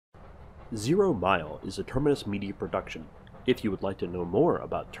Zero Mile is a Terminus Media production. If you would like to know more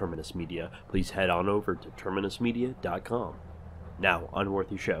about Terminus Media, please head on over to terminusmedia.com. Now, on with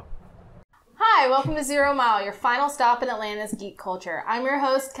your show. Hi, welcome to Zero Mile, your final stop in Atlanta's geek culture. I'm your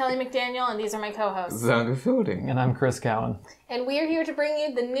host, Kelly McDaniel, and these are my co-hosts. Xander Fielding. And I'm Chris Cowan. And we are here to bring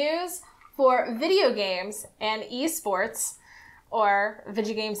you the news for video games and esports, or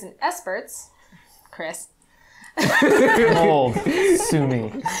video games and experts. Chris. Old. Sue me.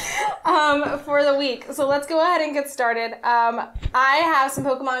 For the week. So let's go ahead and get started. I have some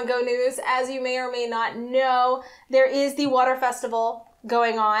Pokemon Go news. As you may or may not know, there is the Water Festival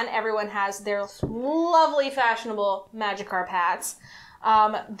going on. Everyone has their lovely, fashionable Magikarp hats.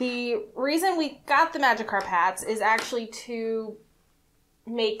 The reason we got the Magikarp hats is actually to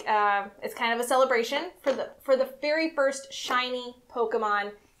make it's kind of a celebration for the very first shiny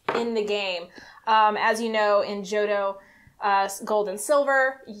Pokemon in the game. As you know, in Johto Gold and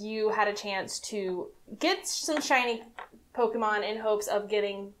Silver, you had a chance to get some shiny Pokemon in hopes of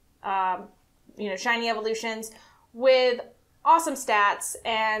getting shiny evolutions with awesome stats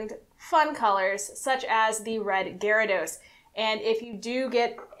and fun colors, such as the red Gyarados. And if you do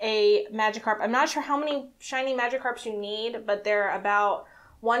get a Magikarp, I'm not sure how many shiny Magikarps you need, but they're about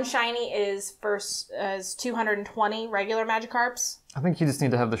one shiny is 220 regular Magikarps. I think you just need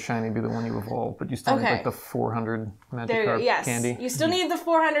to have the shiny be the one you evolve, but you still need like the 400 Magikarp candy. You still need the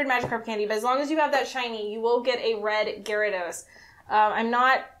 400 Magikarp candy, but as long as you have that shiny, you will get a red Gyarados. I'm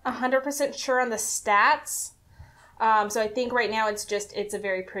not 100% sure on the stats. So I think right now it's a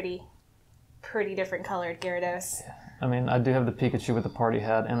very pretty different colored Gyarados. Yeah. I mean, I do have the Pikachu with the party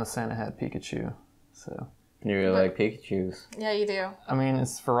hat and the Santa hat Pikachu. So you really like Pikachus. Yeah, you do. I mean,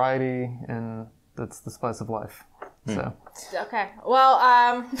 it's variety, and that's the spice of life. So okay. Well,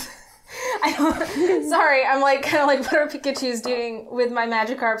 sorry, I'm kind of like, what are Pikachus doing with my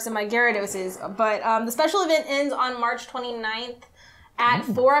Magikarps and my Gyaradoses? But the special event ends on March 29th. At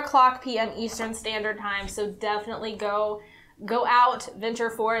 4:00 p.m. Eastern Standard Time, so definitely go out, venture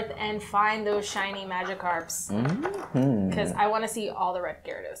forth, and find those shiny Magikarps. Because I want to see all the red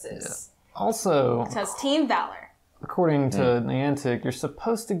Gyaradoses. yeah. Also, it says Team Valor. According to Niantic, you're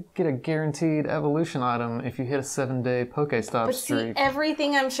supposed to get a guaranteed evolution item if you hit a 7-day Pokestop streak. See,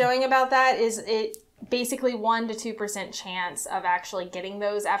 everything I'm showing about that is it basically 1 to 2% chance of actually getting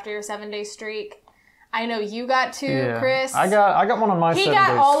those after your 7-day streak. I know you got two, Chris. I got one on my 7-day streak. He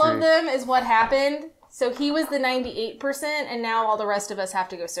got all of them is what happened. So he was the 98%, and now all the rest of us have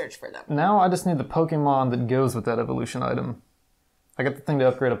to go search for them. Now I just need the Pokemon that goes with that evolution item. I got the thing to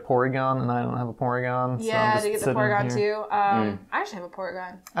upgrade a Porygon, and I don't have a Porygon. Yeah, so to get the Porygon too. I actually have a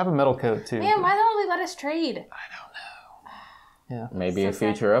Porygon. I have a Metal Coat too. Man, why don't they let us trade? I don't know. Yeah. Maybe a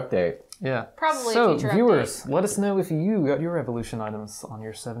future update. Yeah. Probably so, a future viewers, update. let us know if you got your evolution items on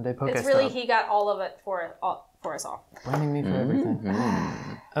your 7-day Pokestop. It's really he got all of it for us all. Blaming me for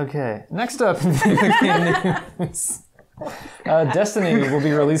everything. Okay, next up in video game news. Destiny will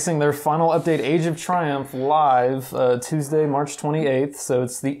be releasing their final update, Age of Triumph, live Tuesday, March 28th. So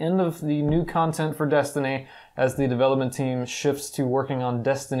it's the end of the new content for Destiny as the development team shifts to working on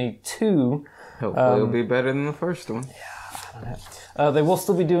Destiny 2. Hopefully it'll be better than the first one. Yeah, I don't know. They will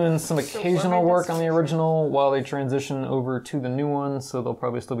still be doing some occasional work on the original while they transition over to the new one. So they'll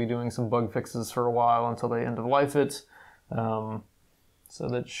probably still be doing some bug fixes for a while until they end of life it. So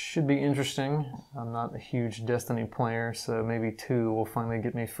that should be interesting. I'm not a huge Destiny player, so maybe 2 will finally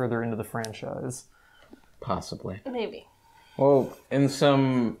get me further into the franchise. Possibly. Maybe. Well, in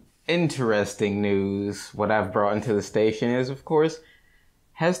some interesting news, what I've brought into the station is, of course,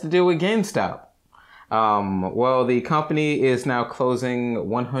 has to do with GameStop. Well, the company is now closing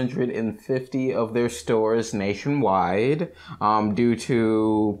 150 of their stores nationwide due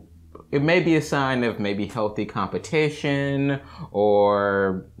to... It may be a sign of maybe healthy competition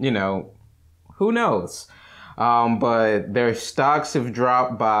or, who knows. But their stocks have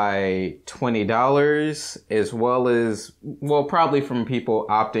dropped by $20 as well as, probably from people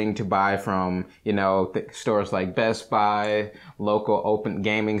opting to buy from, stores like Best Buy, local open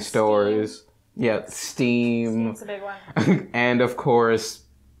gaming stores. Yeah, Steam. Steam's a big one. And of course,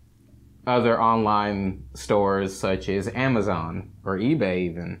 other online stores such as Amazon or eBay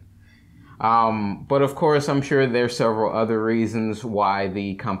even. But of course, I'm sure there's several other reasons why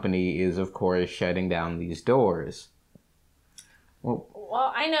the company is, of course, shutting down these doors. Well,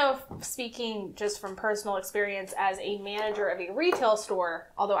 I know, speaking just from personal experience as a manager of a retail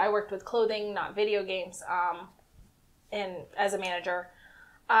store, although I worked with clothing, not video games, and as a manager,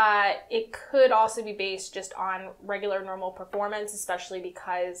 it could also be based just on regular normal performance, especially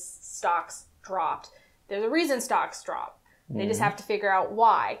because stocks dropped. There's a reason stocks drop. They just have to figure out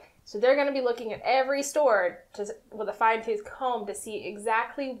why. So they're going to be looking at every store with a fine-tooth comb to see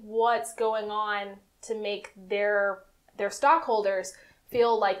exactly what's going on to make their stockholders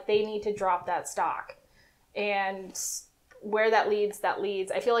feel like they need to drop that stock. And where that leads.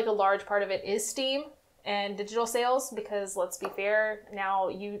 I feel like a large part of it is Steam and digital sales, because let's be fair, now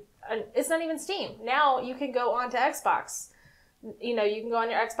it's not even Steam. Now you can go onto Xbox. You know, you can go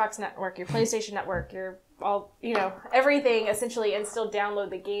on your Xbox network, your PlayStation network, your everything essentially, and still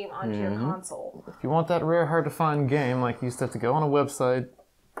download the game onto your console. If you want that rare, hard to find game, like you used to have to go on a website,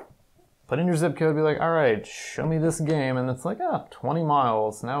 put in your zip code, be like, all right, show me this game, and it's like, 20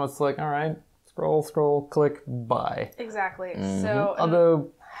 miles. Now it's like, all right, scroll, click, buy. Exactly. So, although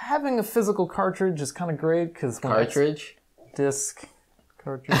having a physical cartridge is kind of great because disc cartridge,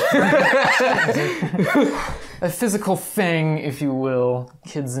 a physical thing, if you will,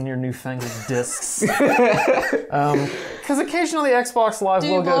 kids in your newfangled discs. Because occasionally Xbox Live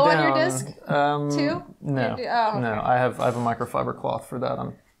will go down. Do you blow on your disc too? No, okay. no. I have a microfiber cloth for that.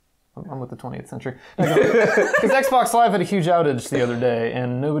 I'm with the 20th century. Because Xbox Live had a huge outage the other day,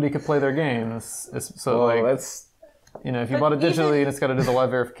 and nobody could play their games. So that's. If you bought it digitally and it's got to do the live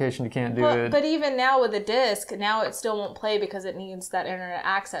verification, you can't do it. But even now with a disc, now it still won't play because it needs that internet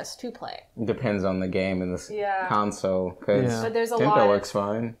access to play. Depends on the game and the console. Because But there's a Nintendo works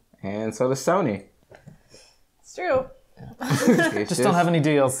fine, and so does Sony. It's true. Just don't have any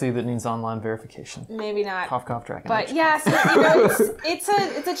DLC that needs online verification. Maybe not. Cough, Dragon. But so,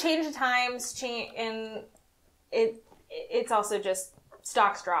 it's a change of times, and it's also just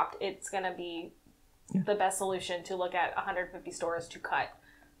stocks dropped. It's gonna be the best solution to look at 150 stores to cut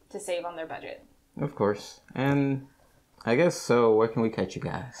to save on their budget. Of course. And I guess so. Where can we catch you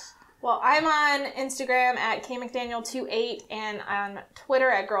guys? Well, I'm on Instagram at kmcdaniel28 and on Twitter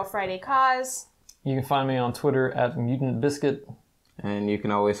at girlfridaycause. You can find me on Twitter at mutantbiscuit. And you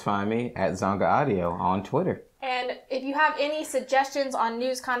can always find me at Zonga Audio on Twitter. And if you have any suggestions on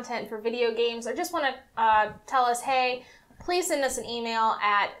news content for video games, or just want to tell us, hey, please send us an email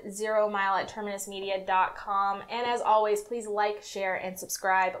at 0mile@terminusmedia.com. And as always, please like, share, and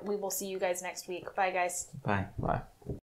subscribe. We will see you guys next week. Bye, guys. Bye. Bye.